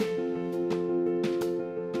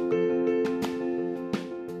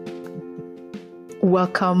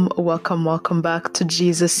Welcome back to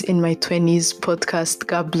Jesus in My 20s podcast.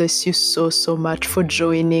 God bless you so much for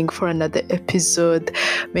joining for another episode.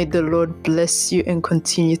 May the Lord bless you and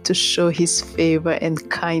continue to show His favor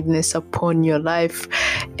and kindness upon your life.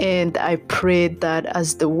 And I pray that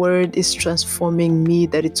as the word is transforming me,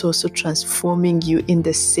 that it's also transforming you in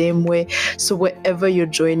the same way. So wherever you're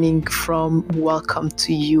joining from, welcome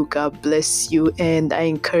to you. God bless you. And I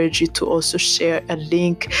encourage you to also share a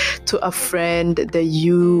link to a friend that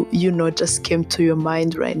you know just came to your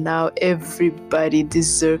mind right now. Everybody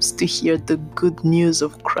deserves to hear the good news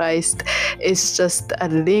of Christ. It's just a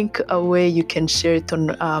link away. You can share it on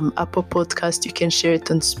Apple Podcast. You can share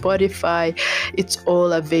it on Spotify. It's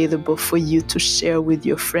all available for you to share with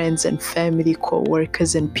your friends and family,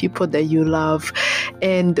 co-workers, and people that you love.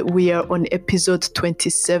 And we are on episode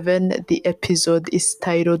 27. The episode is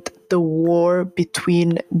titled The War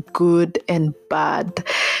Between Good and Bad.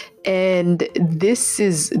 And this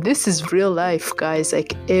is real life, guys.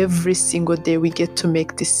 Like every single day we get to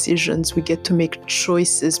make decisions. We get to make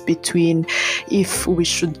choices between if we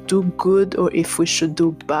should do good or if we should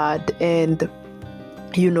do bad. And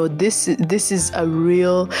this is a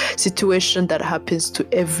real situation that happens to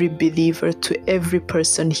every believer, to every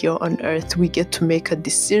person here on earth. We get to make a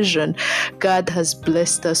decision. God has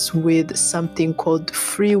blessed us with something called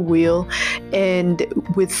free will, and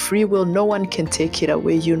with free will, no one can take it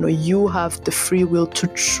away. You have the free will to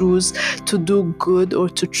choose to do good or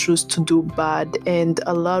to choose to do bad. And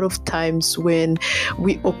a lot of times when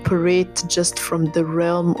we operate just from the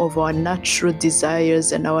realm of our natural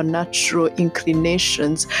desires and our natural inclinations,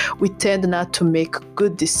 we tend not to make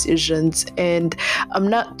good decisions. And I'm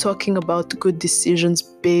not talking about good decisions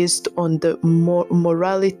based on the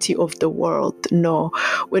morality of the world. No,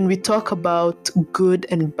 when we talk about good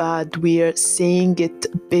and bad, we are saying it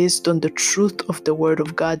based on the truth of the Word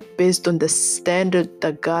of God, based on the standard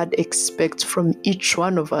that God expects from each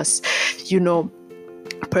one of us.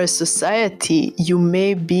 Per society, you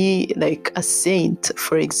may be like a saint,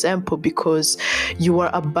 for example, because you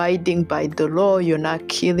are abiding by the law. You're not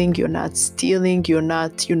killing, you're not stealing, you're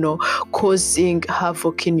not, causing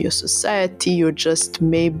havoc in your society. You're just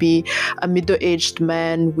maybe a middle-aged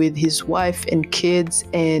man with his wife and kids,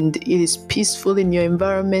 and it is peaceful in your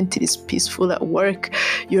environment. It is peaceful at work.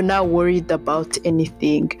 You're not worried about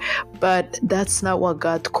anything. But that's not what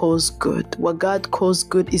God calls good. What God calls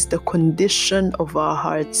good is the condition of our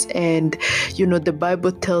hearts. And, the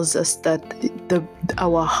Bible tells us that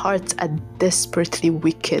our hearts are desperately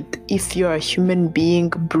wicked. If you're a human being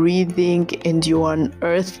breathing and you are on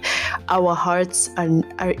earth, our hearts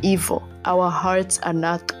are evil. Our hearts are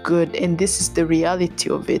not good, and this is the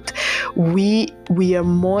reality of it. We are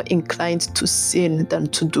more inclined to sin than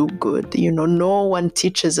to do good. No one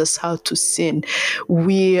teaches us how to sin.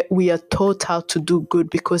 We are taught how to do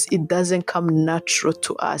good because it doesn't come natural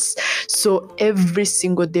to us. So every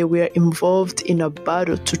single day we are involved in a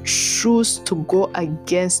battle to choose to go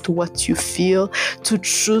against what you feel, to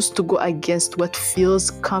choose to go against what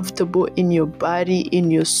feels comfortable in your body,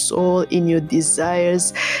 in your soul, in your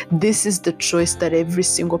desires. This is the choice that every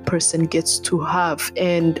single person gets to have.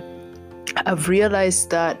 And I've realized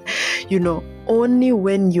that, only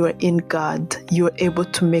when you're in God, you're able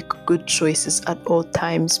to make good choices at all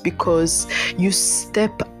times, because you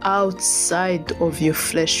step outside of your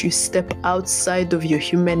flesh, you step outside of your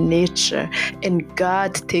human nature, and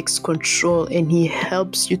God takes control and He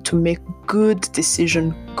helps you to make good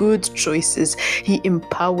decisions, good choices. He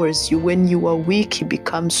empowers you. When you are weak, He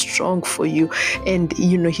becomes strong for you. And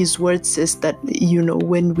His word says that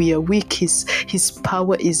when we are weak, His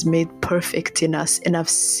power is made perfect in us. And I've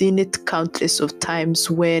seen it countless of times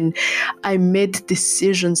when I made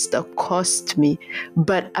decisions that cost me,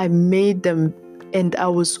 but I made them, and I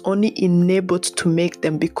was only enabled to make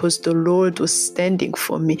them because the Lord was standing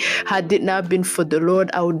for me. Had it not been for the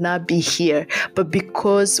Lord, I would not be here. But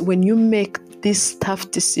because when you make these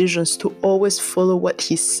tough decisions to always follow what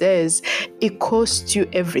He says, it costs you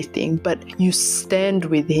everything, but you stand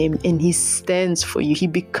with Him and He stands for you. He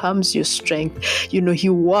becomes your strength. He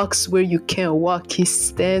walks where you can't walk. He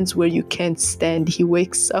stands where you can't stand. He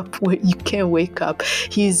wakes up where you can't wake up.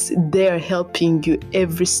 He's there helping you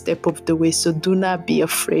every step of the way. So do not be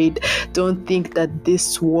afraid. Don't think that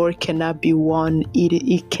this war cannot be won.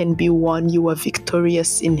 It can be won. You are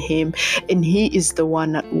victorious in Him, and He is the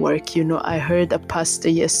one at work. I heard a pastor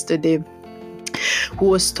yesterday who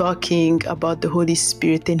was talking about the Holy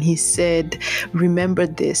Spirit, and he said, remember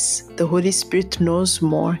this, the Holy Spirit knows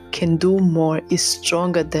more, can do more, is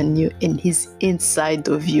stronger than you, and he's inside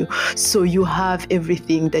of you. So you have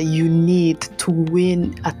everything that you need to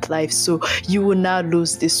win at life. So you will not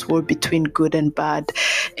lose this war between good and bad.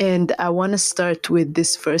 And I want to start with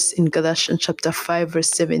this verse in Galatians chapter 5, verse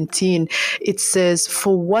 17. It says,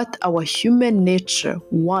 for what our human nature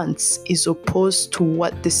wants is opposed to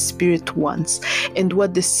what the Spirit wants, and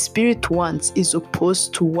what the Spirit wants is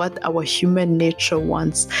opposed to what our human nature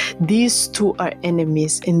wants. These two are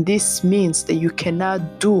enemies, and this means that you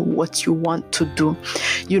cannot do what you want to do.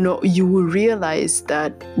 You will realize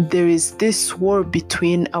that there is this war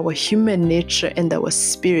between our human nature and our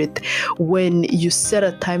spirit. When you set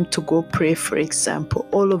a time to go pray, for example,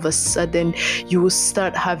 all of a sudden you will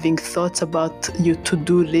start having thoughts about your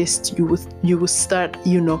to-do list. You will start,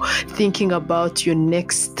 thinking about your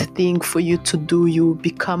next thing for you to do. You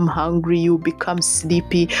become hungry, you become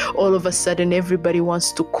sleepy. All of a sudden everybody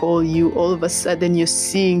wants to call you. All of a sudden you're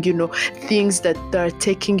seeing, things that are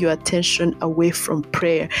taking your attention away from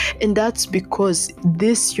prayer. And that's because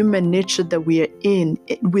this human nature that we are in,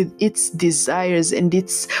 with its desires and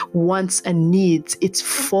its wants and needs, it's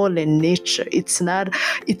fallen nature.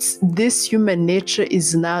 This human nature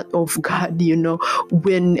is not of God.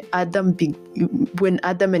 When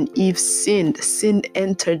Adam and Eve sinned, sin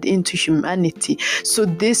entered into humanity. So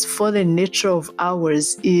this fallen nature of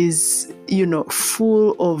ours is,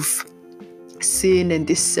 full of sin and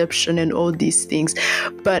deception and all these things.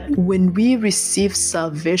 But when we receive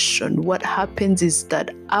salvation, what happens is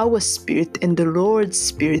that our spirit and the Lord's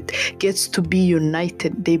Spirit gets to be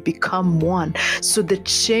united. They become one. So the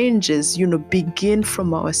changes, begin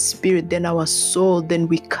from our spirit, then our soul, then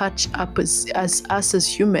we catch up as us as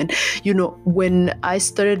human. When I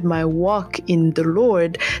started my walk in the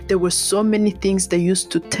Lord, there were so many things that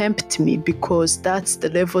used to tempt me, because that's the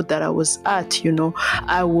level that I was at.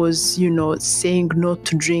 I was, saying no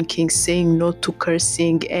to drinking, saying no to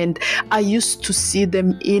cursing, and I used to see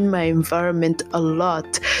them in my environment a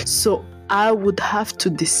lot. So I would have to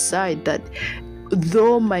decide that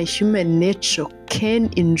though my human nature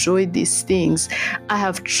can enjoy these things, I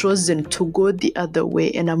have chosen to go the other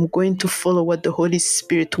way, and I'm going to follow what the Holy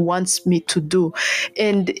Spirit wants me to do.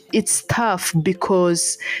 And it's tough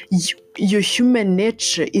because your human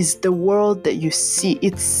nature is the world that you see.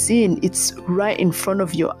 It's sin. It's right in front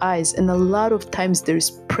of your eyes. And a lot of times there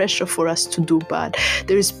is pressure for us to do bad.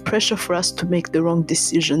 There is pressure for us to make the wrong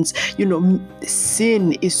decisions.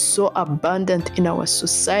 Sin is so abundant in our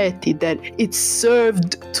society that it's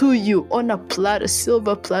served to you on a platter,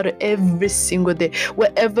 silver platter, every single day.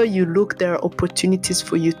 Wherever you look, there are opportunities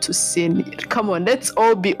for you to sin. Come on, let's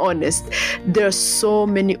all be honest. There are so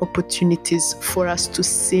many opportunities for us to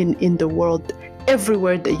sin in the world,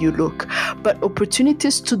 everywhere that you look. But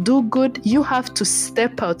opportunities to do good, you have to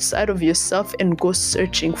step outside of yourself and go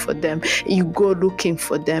searching for them. You go looking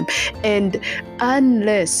for them. And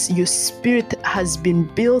unless your spirit has been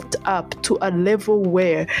built up to a level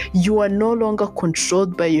where you are no longer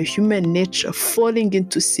controlled by your human nature, falling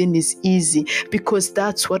into sin is easy, because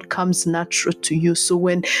that's what comes natural to you. So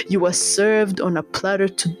when you are served on a platter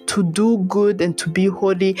to do good and to be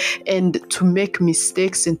holy and to make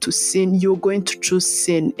mistakes and to sin, you're going to choose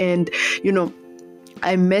sin. And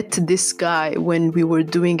I met this guy when we were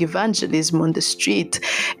doing evangelism on the street,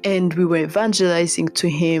 and we were evangelizing to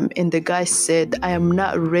him, and the guy said, I am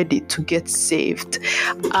not ready to get saved.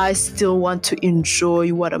 I still want to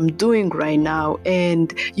enjoy what I'm doing right now.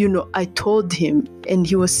 And I told him, and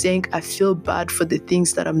he was saying, I feel bad for the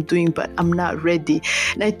things that I'm doing, but I'm not ready.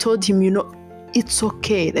 And I told him, it's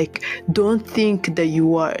okay. Like, don't think that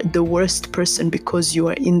you are the worst person because you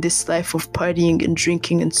are in this life of partying and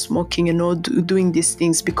drinking and smoking and all doing these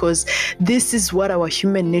things, because this is what our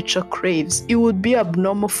human nature craves. It would be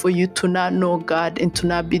abnormal for you to not know God and to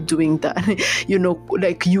not be doing that.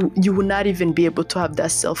 Like you will not even be able to have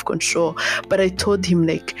that self-control. But I told him,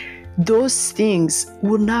 those things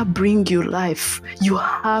will not bring you life. You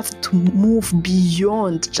have to move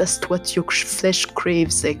beyond just what your flesh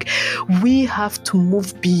craves. We have to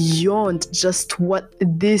move beyond just what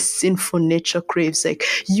this sinful nature craves.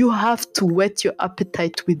 You have to whet your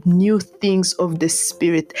appetite with new things of the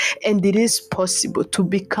Spirit. And it is possible to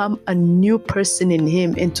become a new person in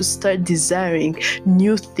Him and to start desiring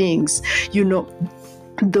new things.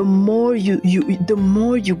 the more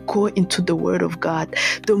you go into the Word of God,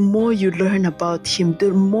 the more you learn about Him,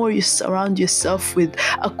 the more you surround yourself with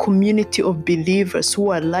a community of believers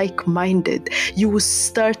who are like-minded, you will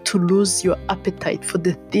start to lose your appetite for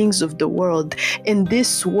the things of the world. And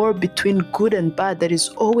this war between good and bad that is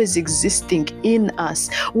always existing in us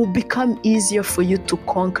will become easier for you to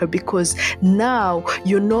conquer, because now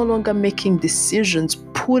you're no longer making decisions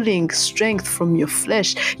pulling strength from your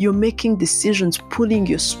flesh. You're making decisions pulling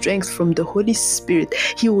your strength from the Holy Spirit.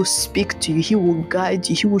 He will speak to you. He will guide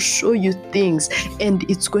you. He will show you things, and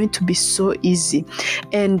it's going to be so easy.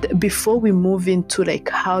 And before we move into like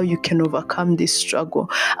how you can overcome this struggle,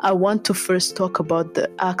 I want to first talk about the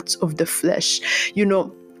acts of the flesh.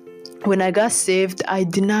 When I got saved, I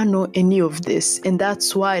did not know any of this. And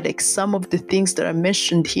that's why like some of the things that are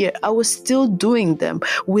mentioned here, I was still doing them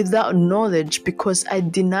without knowledge, because I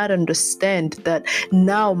did not understand that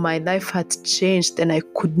now my life had changed and I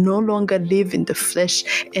could no longer live in the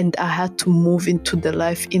flesh, and I had to move into the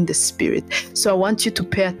life in the Spirit. So I want you to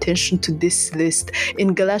pay attention to this list.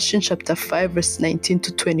 In Galatians chapter 5, verse 19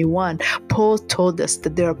 to 21, Paul told us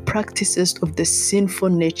that there are practices of the sinful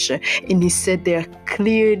nature, and he said they are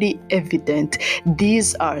clearly evident.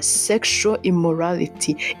 These are sexual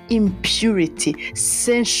immorality, impurity,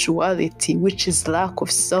 sensuality, which is lack of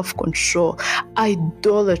self-control,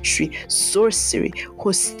 idolatry, sorcery,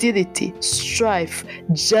 hostility, strife,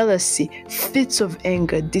 jealousy, fits of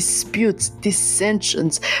anger, disputes,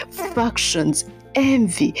 dissensions, factions,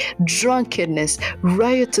 envy, drunkenness,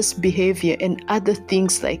 riotous behavior, and other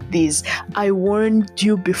things like these. I warned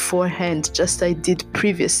you beforehand, just as I did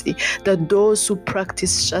previously, that those who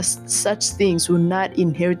practice just such things will not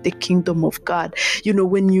inherit the kingdom of God.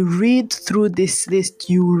 When you read through this list,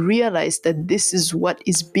 you realize that this is what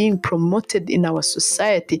is being promoted in our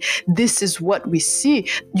society. This is what we see.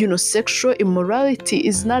 Sexual immorality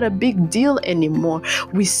is not a big deal anymore.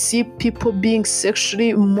 We see people being sexually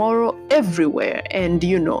immoral everywhere. And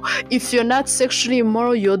if you're not sexually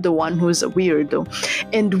immoral, you're the one who's a weirdo.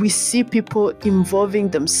 And we see people involving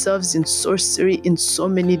themselves in sorcery in so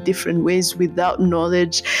many different ways without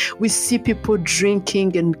knowledge. We see people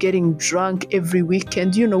drinking and getting drunk every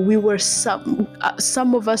weekend. We were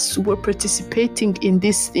some of us were participating in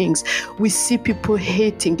these things. We see people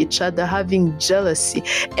hating each other, having jealousy,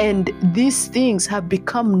 and these things have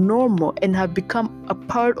become normal and have become a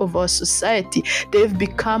part of our society. They've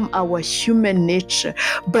become our human nature.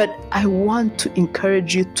 But I want to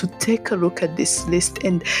encourage you to take a look at this list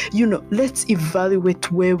and let's evaluate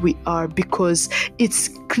where we are, because it's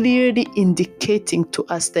clearly indicating to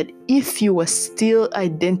us that if you are still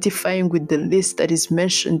identifying with the list that is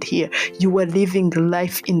mentioned here, you are living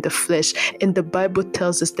life in the flesh. And the Bible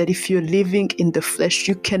tells us that if you're living in the flesh,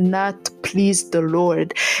 you cannot please the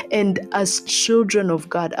Lord. And as children of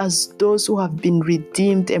God, as those who have been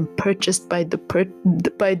redeemed and purchased by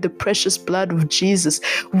the precious blood of Jesus,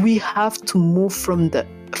 we have to move from the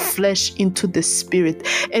flesh into the Spirit,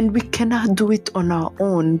 and we cannot do it on our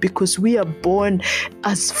own, because we are born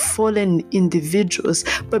as fallen individuals.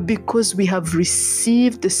 But because we have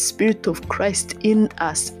received the Spirit of Christ in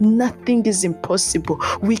us, nothing is impossible.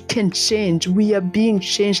 We can change. We are being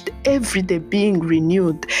changed every day, being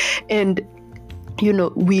renewed. And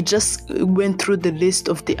we just went through the list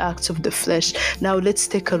of the acts of the flesh. Now let's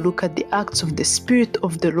take a look at the acts of the Spirit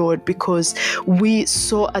of the Lord, because we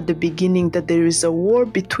saw at the beginning that there is a war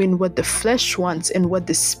between what the flesh wants and what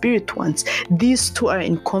the Spirit wants. These two are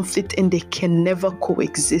in conflict and they can never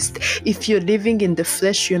coexist. If you're living in the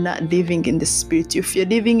flesh, you're not living in the Spirit. If you're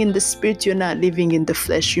living in the Spirit, you're not living in the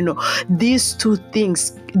flesh. These two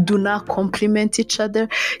things do not complement each other,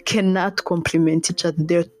 cannot complement each other.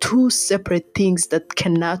 They're two separate things that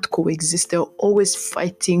cannot coexist. They're always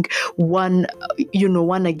fighting one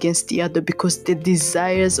against the other, because the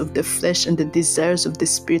desires of the flesh and the desires of the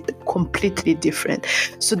Spirit are completely different.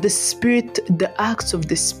 So the acts of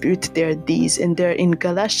the Spirit, they are these, and they're in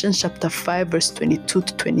Galatians chapter 5, verse 22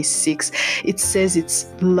 to 26. It says it's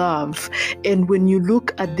love. And when you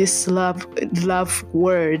look at this love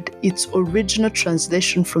word, its original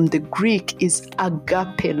translation from the Greek is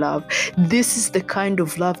agape love. This is the kind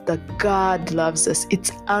of love that God loves us.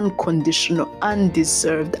 It's unconditional,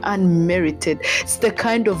 undeserved, unmerited. It's the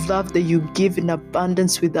kind of love that you give in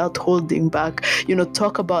abundance without holding back.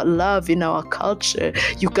 Talk about love in our culture.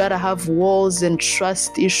 You gotta have walls and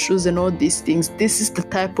trust issues and all these things. This is the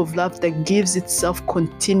type of love that gives itself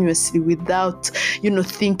continuously without,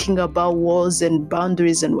 thinking about walls and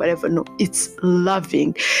boundaries and whatever. No, it's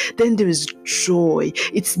loving. Then there is joy.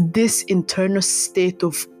 It's this internal state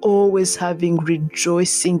of always having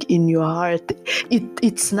rejoicing in your heart.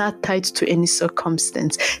 It's not tied to any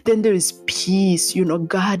circumstance. Then there is peace.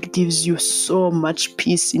 God gives you so much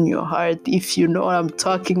peace in your heart. If you know what I'm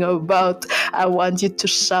talking about, I want you to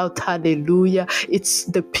shout hallelujah. It's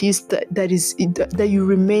the peace that you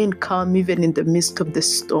remain calm even in the midst of the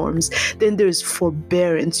storms. Then there is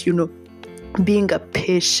forbearance, being a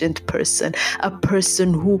patient person, a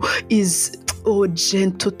person who is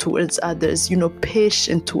gentle towards others,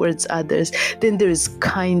 patient towards others. Then there is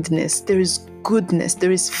kindness, there is goodness,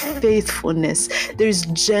 there is faithfulness, there is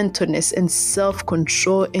gentleness and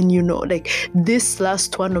self-control. And this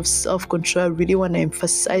last one of self-control, I really want to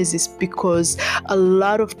emphasize this, because a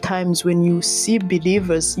lot of times when you see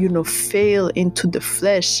believers fail into the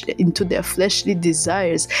flesh, into their fleshly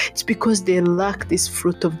desires, it's because they lack this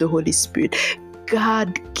fruit of the Holy Spirit.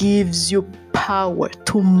 God gives you power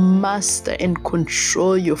to master and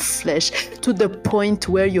control your flesh, to the point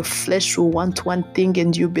where your flesh will want one thing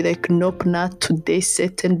and you'll be like, nope, not today,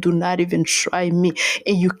 Satan, do not even try me.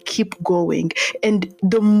 And you keep going. And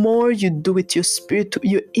the more you do it, your spirit,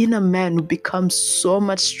 your inner man will become so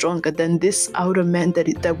much stronger than this outer man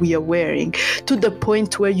that we are wearing, to the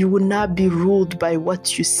point where you will not be ruled by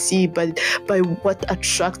what you see, but by what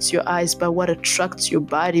attracts your eyes, by what attracts your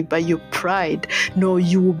body, by your pride. No,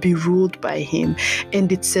 you will be ruled by him.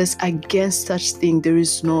 And it says, against such thing there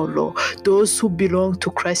is no law. Those who belong to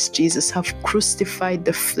Christ Jesus have crucified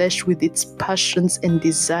the flesh with its passions and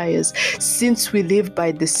desires. Since we live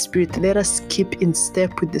by the Spirit, let us keep in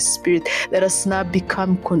step with the Spirit. Let us not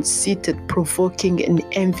become conceited, provoking and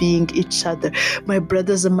envying each other. My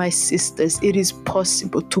brothers and my sisters, it is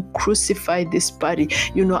possible to crucify this body.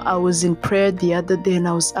 I was in prayer the other day and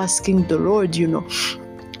I was asking the Lord,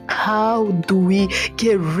 how do we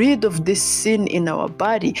get rid of this sin in our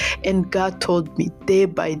body? And God told me, day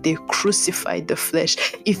by day, crucify the flesh.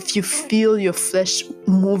 If you feel your flesh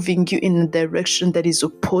moving you in a direction that is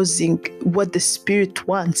opposing what the Spirit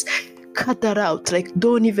wants, cut that out.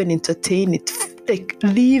 Don't even entertain it.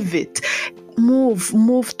 Leave it.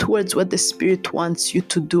 Move towards what the Spirit wants you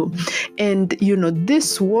to do. And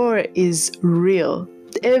this war is real.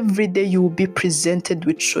 Every day you will be presented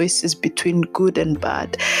with choices between good and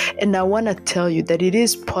bad. And I want to tell you that it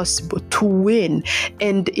is possible to win.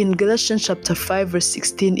 And in Galatians chapter 5 verse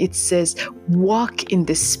 16, it says, walk in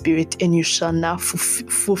the Spirit and you shall not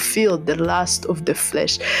fulfill the lust of the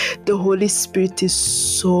flesh. The Holy Spirit is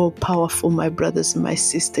so powerful, my brothers and my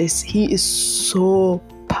sisters. He is so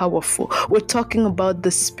powerful. We're talking about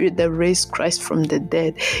the Spirit that raised Christ from the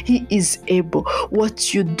dead. He is able.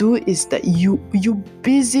 What you do is that you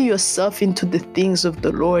busy yourself into the things of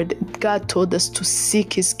the Lord. God told us to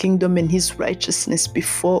seek His kingdom and His righteousness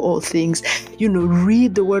before all things.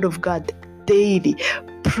 Read the Word of God daily.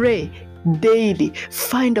 Pray daily.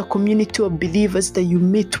 Find a community of believers that you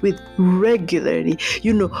meet with regularly.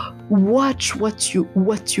 Watch what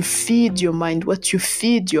you feed your mind, what you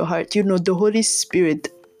feed your heart. The Holy Spirit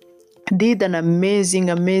did an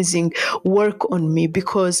amazing work on me,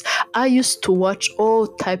 because I used to watch all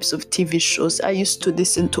types of TV shows. I used to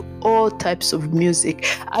listen to all types of music.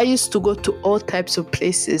 I used to go to all types of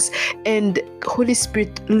places, and Holy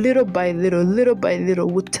Spirit little by little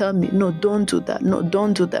would tell me, no, don't do that, no,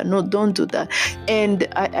 don't do that, no, don't do that. And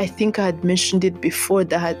I think I had mentioned it before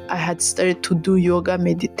that I had started to do yoga,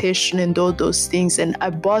 meditation and all those things, and I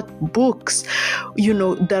bought books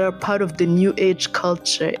that are part of the New Age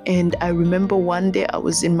culture. And I remember one day I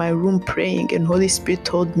was in my room praying, and Holy Spirit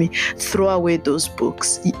told me, throw away those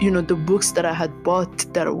books. The books that I had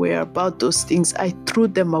bought that were about those things, I threw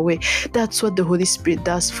them away. That's what the Holy Spirit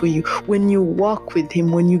does for you. When you walk with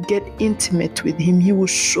Him, when you get intimate with Him, He will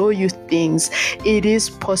show you things. It is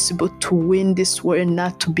possible to win this war, and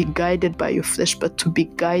not to be guided by your flesh, but to be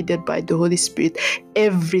guided by the Holy Spirit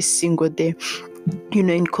every single day.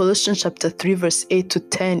 In Colossians chapter 3 verse 8 to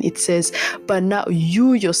 10, it says, but now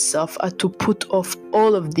you yourself are to put off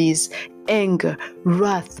all of these: anger,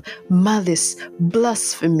 wrath, malice,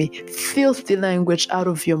 blasphemy, filthy language out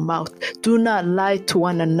of your mouth. Do not lie to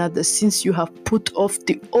one another, since you have put off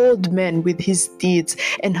the old man with his deeds,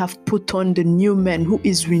 and have put on the new man, who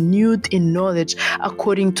is renewed in knowledge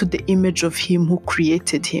according to the image of Him who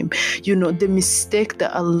created him. The mistake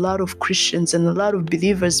that a lot of Christians and a lot of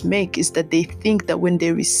believers make is that they think that when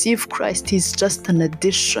they receive Christ, He's just an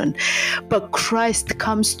addition. But Christ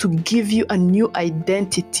comes to give you a new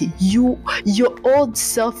identity. You your old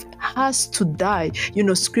self has to die.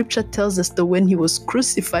 Scripture tells us that when he was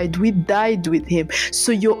crucified, we died with him.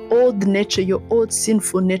 So your old nature, your old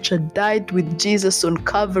sinful nature died with Jesus on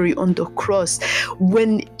Calvary on the cross.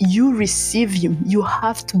 When you receive him, you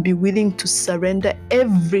have to be willing to surrender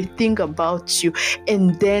everything about you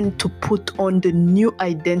and then to put on the new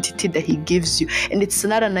identity that he gives you. And it's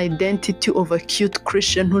not an identity of a cute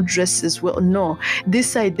Christian who dresses well. No,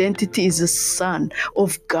 this identity is a son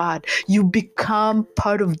of God. You become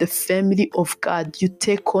part of the family of God. You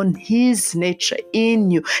take on his nature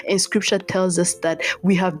in you. And scripture tells us that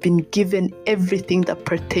we have been given everything that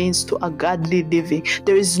pertains to a godly living.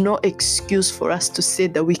 There is no excuse for us to say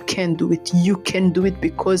that we can't do it. You can do it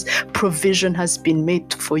because provision has been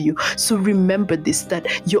made for you. So remember this,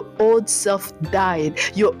 that your old self died,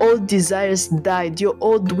 your old desires died, your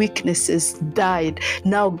old weaknesses died.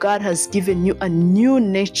 Now God has given you a new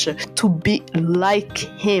nature to be like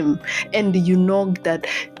him. And you know that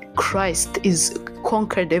Christ is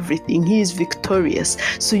conquered everything. He is victorious.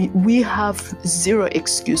 So we have zero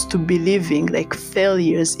excuse to be living like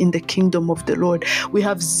failures in the kingdom of the Lord. We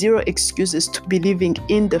have zero excuses to be living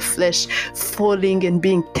in the flesh, falling and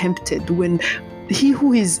being tempted, when he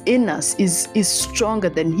who is in us is stronger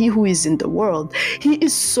than he who is in the world. He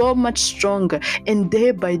is so much stronger. And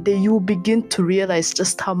day by day, you will begin to realize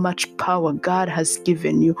just how much power God has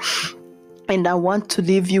given you. And I want to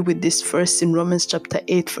leave you with this verse in Romans chapter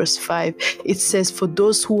 8, verse 5. It says, "For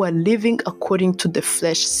those who are living according to the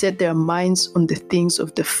flesh set their minds on the things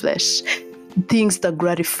of the flesh, things that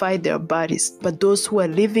gratify their bodies. But those who are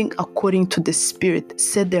living according to the Spirit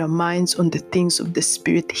set their minds on the things of the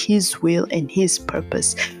Spirit, his will and his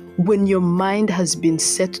purpose." When your mind has been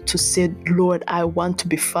set to say, Lord, I want to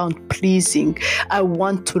be found pleasing, I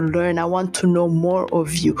want to learn, I want to know more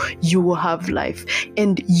of you, you will have life.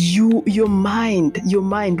 And your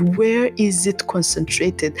mind, where is it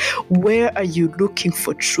concentrated? Where are you looking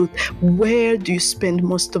for truth? Where do you spend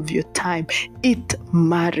most of your time? It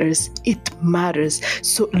matters. It matters.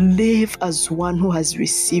 So live as one who has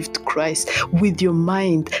received Christ, with your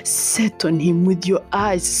mind set on him, with your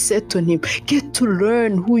eyes set on him. Get to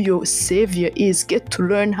learn who your Savior is. Get to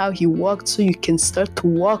learn how he walked so you can start to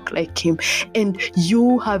walk like him. And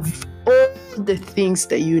you have all the things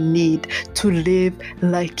that you need to live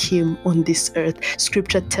like him on this earth.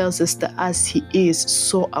 Scripture tells us that as he is,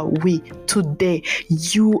 so are we. Today,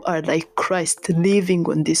 you are like Christ living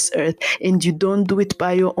on this earth, and you don't do it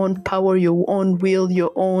by your own power, your own will,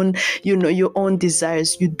 your own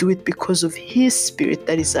desires. You do it because of his Spirit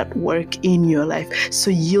that is at work in your life. So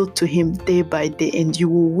yield to him day by day, and you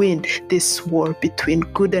will win this war between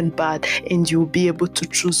good and bad, and you will be able to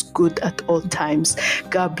choose good at all times.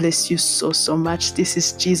 God bless you so much. This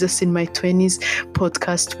is Jesus in My 20s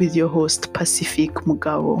podcast with your host, Pacific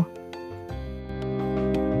Mugabo.